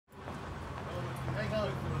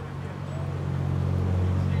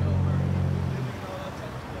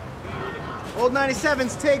Old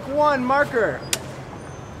 97's take one, marker.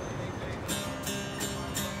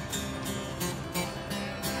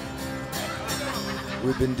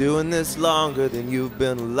 We've been doing this longer than you've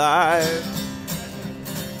been alive,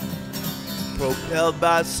 propelled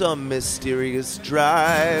by some mysterious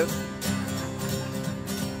drive.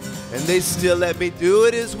 And they still let me do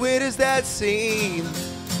it, as weird as that seems.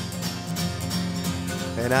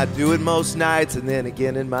 And I do it most nights and then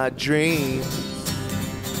again in my dreams.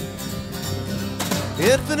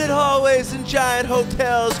 Infinite hallways and giant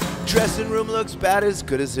hotels. Dressing room looks about as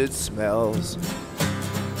good as it smells.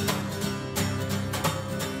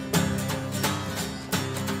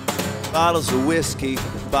 Bottles of whiskey,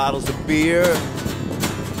 bottles of beer.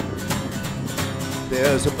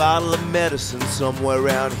 There's a bottle of medicine somewhere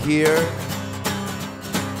around here.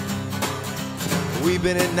 We've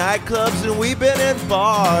been in nightclubs and we've been in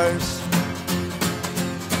bars,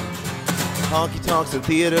 honky-tonks and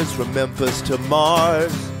theaters from Memphis to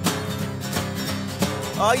Mars.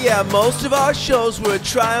 Oh yeah, most of our shows were a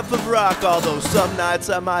triumph of rock, although some nights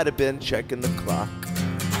I might have been checking the clock.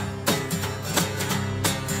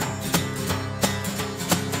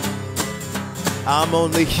 I'm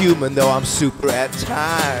only human, though I'm super at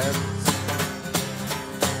times.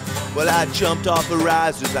 Well, I jumped off the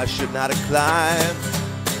risers I should not have climbed.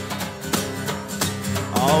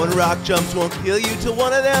 Oh, and rock jumps won't kill you till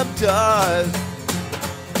one of them does.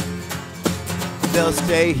 They'll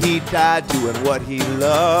say he died doing what he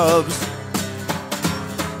loves.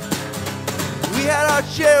 We had our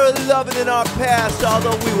share of loving in our past,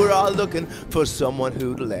 although we were all looking for someone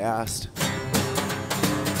who'd last.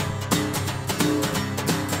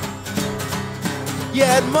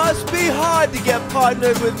 Yeah, it must be hard to get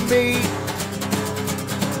partnered with me.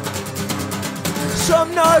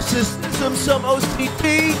 Some narcissism, some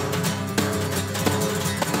OCD.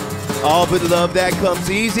 All but love that comes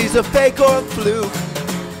easy's a fake or a fluke.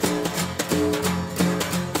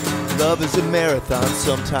 Love is a marathon,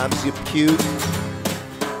 sometimes you puke.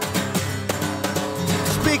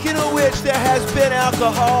 Speaking of which, there has been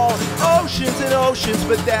alcohol, oceans and oceans,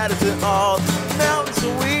 but that isn't all. Mountains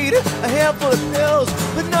of weed, a handful of pills,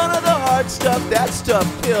 but none of the hard stuff, that stuff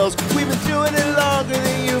kills. We've been doing it longer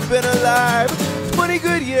than you've been alive. 20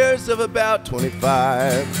 good years of about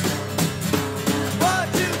 25.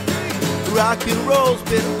 1, 2, 3. Rock and roll's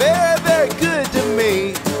been very, very good to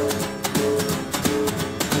me.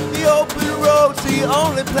 The open road's the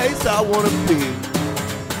only place I wanna be.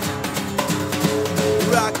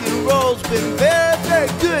 Rock and roll's been very, very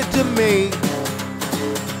good to me.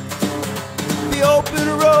 The open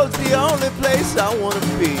road's the only place I wanna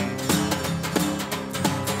be.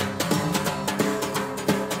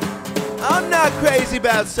 I'm not crazy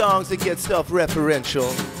about songs that get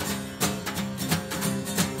self-referential.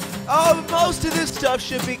 Oh, but most of this stuff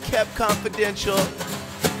should be kept confidential.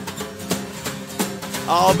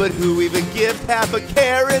 Oh, but who even gives half a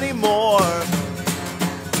care anymore?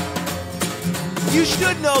 You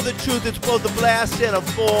should know the truth, it's both a blast and a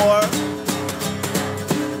bore.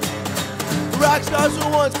 Rock stars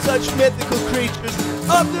were once such mythical creatures,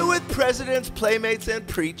 up there with presidents, playmates, and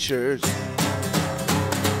preachers.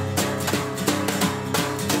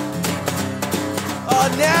 Oh,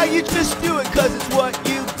 now you just do it 'cause it's what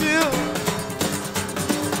you do.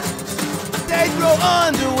 They throw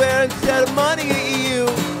underwear instead of money at you.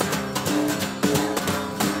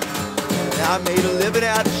 I made a living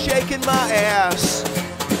out of shaking my ass.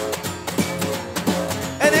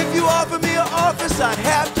 And if you offer me an office, I'd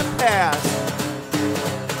have to pass.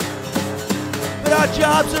 But our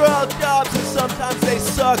jobs are all jobs and sometimes they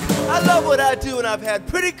suck. I love what I do and I've had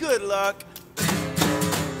pretty good luck.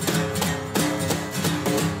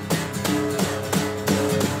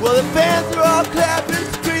 Well, the fans are all clapping,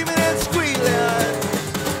 screaming and squealing.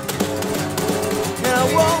 And I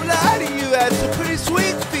won't lie to you, that's a pretty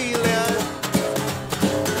sweet feeling.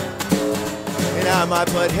 And I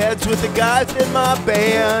might butt heads with the guys in my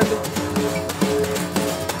band,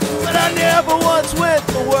 but I never once went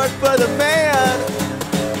to work for the man.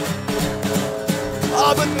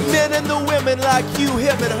 Oh, but the men and the women like you,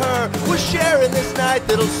 him and her, we're sharing this night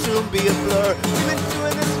that'll soon be a blur. We've been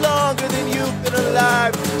doing this longer than you've been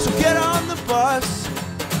alive, so get on the bus.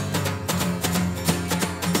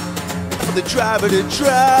 Tell the driver to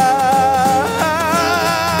drive.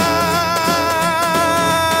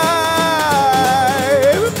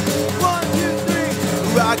 1, 2, 3.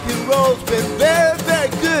 Rock and roll's been very, very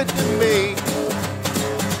good to me.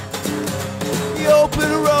 The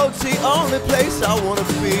open road's the only place I wanna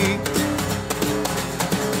be.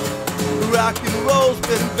 Rock and roll's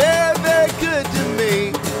been very, very good to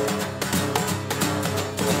me.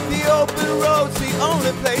 The open road's the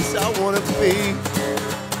only place I wanna be.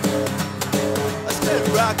 I said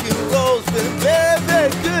rock and roll's been very,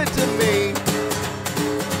 very good to me.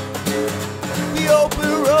 The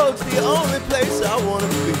open road's the only place I wanna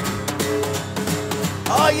be.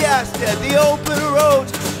 Oh yeah, I said the open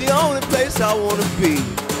road's the only place I wanna be.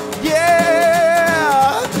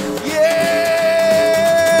 Yeah, yeah.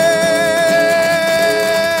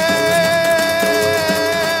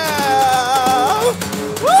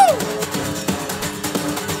 Woo!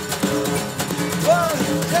 1,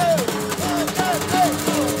 2, 1, 2, 3,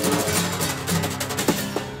 4.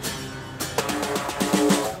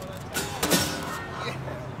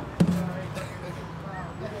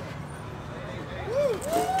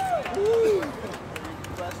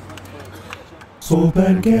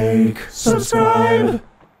 SOULPANCAKE, subscribe.